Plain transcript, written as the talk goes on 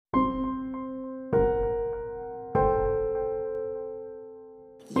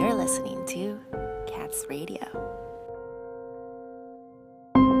listening to Cats Radio.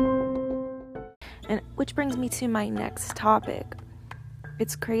 And which brings me to my next topic.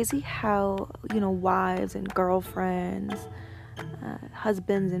 It's crazy how, wives and girlfriends,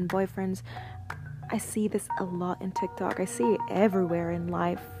 husbands and boyfriends, I see this a lot in TikTok. I see it everywhere in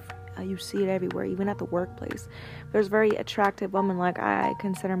life. You see it everywhere, even at the workplace. There's very attractive women, like I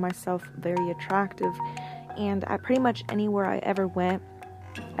consider myself very attractive. And I pretty much anywhere I ever went,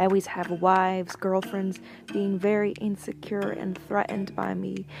 I always have wives, girlfriends being very insecure and threatened by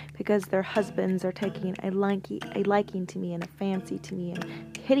me because their husbands are taking a liking to me and a fancy to me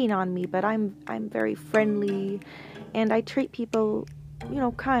and hitting on me. But I'm very friendly, and I treat people,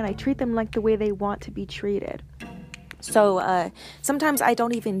 kind. I treat them like the way they want to be treated. So sometimes I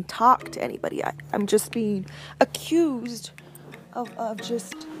don't even talk to anybody. I'm just being accused of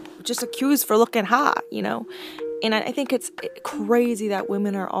just accused for looking hot, And I think it's crazy that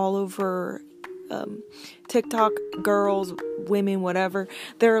women are all over TikTok, girls, women, whatever.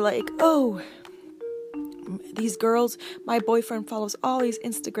 They're like, oh, these girls, my boyfriend follows all these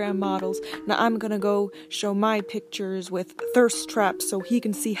Instagram models. Now I'm going to go show my pictures with thirst traps so he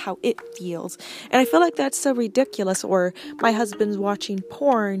can see how it feels. And I feel like that's so ridiculous. Or my husband's watching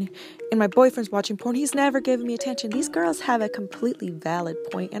porn and my boyfriend's watching porn. He's never giving me attention. These girls have a completely valid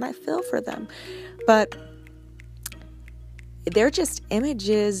point and I feel for them. But they're just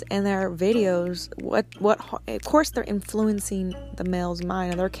images and their videos. Of course they're influencing the male's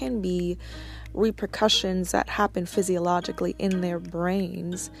mind, and there can be repercussions that happen physiologically in their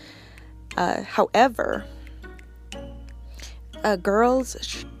brains. However,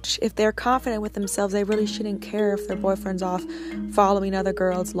 girls, if they're confident with themselves, they really shouldn't care if their boyfriend's off following other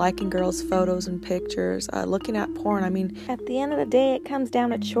girls, liking girls' photos and pictures, looking at porn. I mean, at the end of the day, it comes down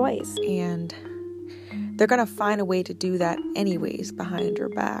to choice, and they're going to find a way to do that anyways behind your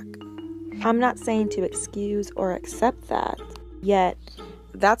back. I'm not saying to excuse or accept that, yet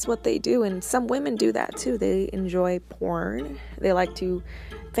that's what they do. And some women do that too. They enjoy porn. They like to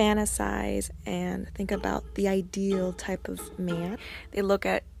fantasize and think about the ideal type of man. They look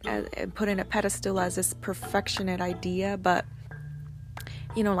at and put in a pedestal as this perfectionate idea, but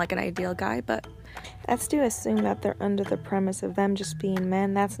like an ideal guy. But that's to assume that they're under the premise of them just being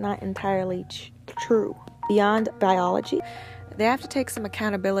men. That's not entirely true. Beyond biology, they have to take some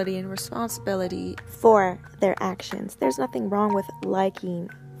accountability and responsibility for their actions. There's nothing wrong with liking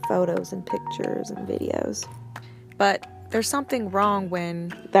photos and pictures and videos. But there's something wrong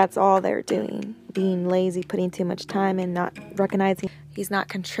when that's all they're doing. Being lazy, putting too much time in, not recognizing he's not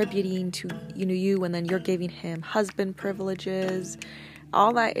contributing to you, and then you're giving him husband privileges.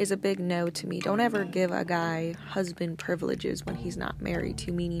 All that is a big no to me. Don't ever give a guy husband privileges when he's not married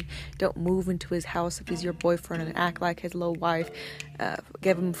to, meaning don't move into his house if he's your boyfriend and act like his little wife.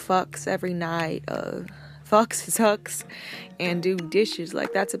 Give him fucks every night. Sucks, and do dishes.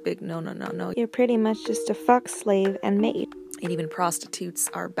 Like, that's a big no. You're pretty much just a fuck slave and maid. And even prostitutes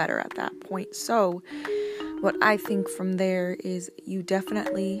are better at that point. So what I think from there is you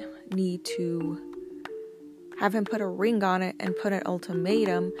definitely need to have him put a ring on it and put an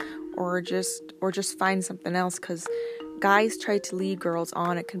ultimatum, or just find something else, because guys try to lead girls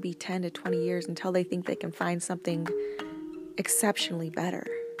on. It can be 10 to 20 years until they think they can find something exceptionally better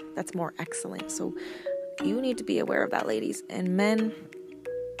that's more excellent. So you need to be aware of that, ladies. And men,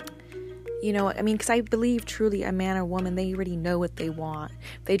 because I believe truly a man or woman, they already know what they want.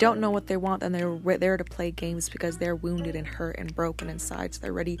 If they don't know what they want, then they're there to play games because they're wounded and hurt and broken inside. So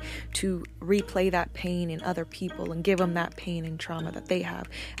they're ready to replay that pain in other people and give them that pain and trauma that they have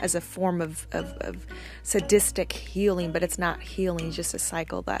as a form of sadistic healing. But it's not healing, it's just a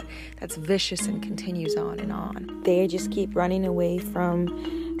cycle that's vicious and continues on and on. They just keep running away from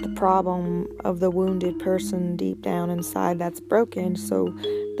the problem of the wounded person deep down inside that's broken. So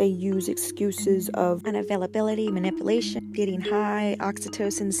they use excuses of unavailability, manipulation, getting high,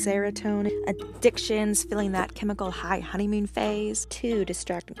 oxytocin, serotonin, addictions, feeling that chemical high honeymoon phase to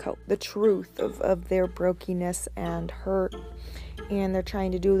distract and cope. The truth of their brokenness and hurt. And they're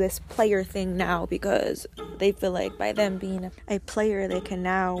trying to do this player thing now because they feel like by them being a player, they can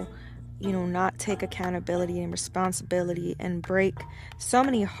now not take accountability and responsibility and break so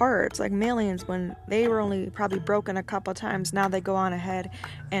many hearts, like millions, when they were only probably broken a couple times. Now they go on ahead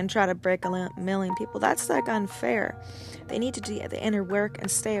and try to break a million people. That's unfair. They need to do the inner work and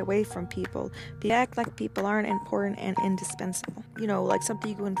stay away from people. They act like people aren't important and indispensable. Like something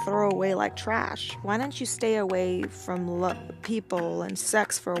you can throw away like trash. Why don't you stay away from people and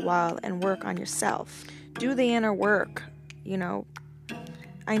sex for a while and work on yourself? Do the inner work,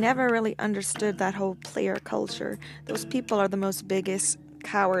 I never really understood that whole player culture. Those people are the most biggest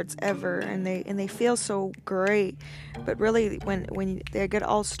cowards ever, and they feel so great, but really when they get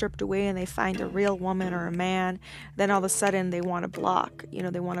all stripped away and they find a real woman or a man, then all of a sudden they want to block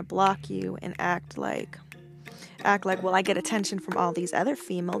you and act like, well, I get attention from all these other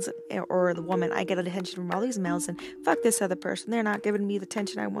females, or the woman, I get attention from all these males, and fuck this other person, they're not giving me the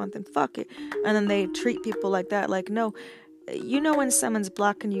attention I want, then fuck it. And then they treat people like that. Like, no, when someone's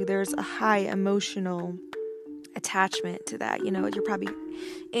blocking you, there's a high emotional attachment to that. You're probably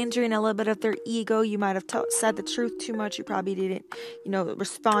injuring a little bit of their ego. You might have said the truth too much. You probably didn't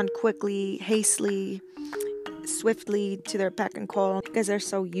respond quickly, hastily, swiftly to their beck and call, because they're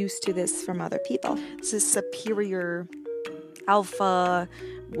so used to this from other people. This is superior, alpha,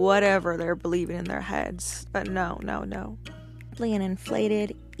 whatever they're believing in their heads. But no. Simply an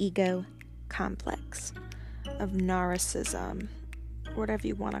inflated ego complex of narcissism, whatever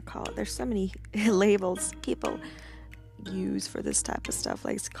you want to call it. There's so many labels people use for this type of stuff,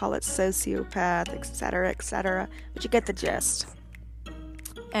 like call it sociopath, etc., but you get the gist.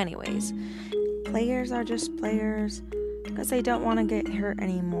 Anyways, players are just players because they don't want to get hurt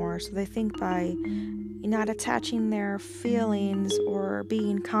anymore, so they think by not attaching their feelings or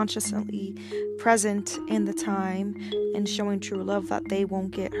being consciously present in the time and showing true love that they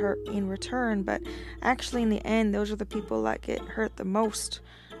won't get hurt in return. But actually in the end, those are the people that get hurt the most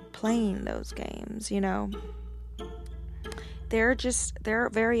playing those games. They're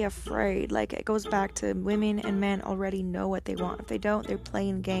very afraid. Like, it goes back to women and men already know what they want. If they don't, they're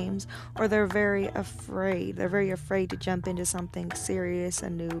playing games, or they're very afraid. They're very afraid to jump into something serious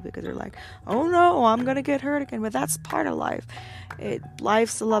and new because they're like, oh no, I'm gonna get hurt again. But that's part of life.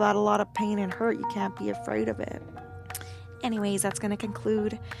 Life's about a lot of pain and hurt. You can't be afraid of it. Anyways, that's gonna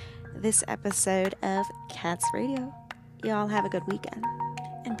conclude this episode of Cats Radio. Y'all have a good weekend,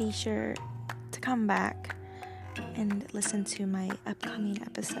 and be sure to come back and listen to my upcoming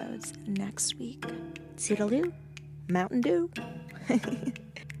episodes next week. Toodaloo, Mountain Dew.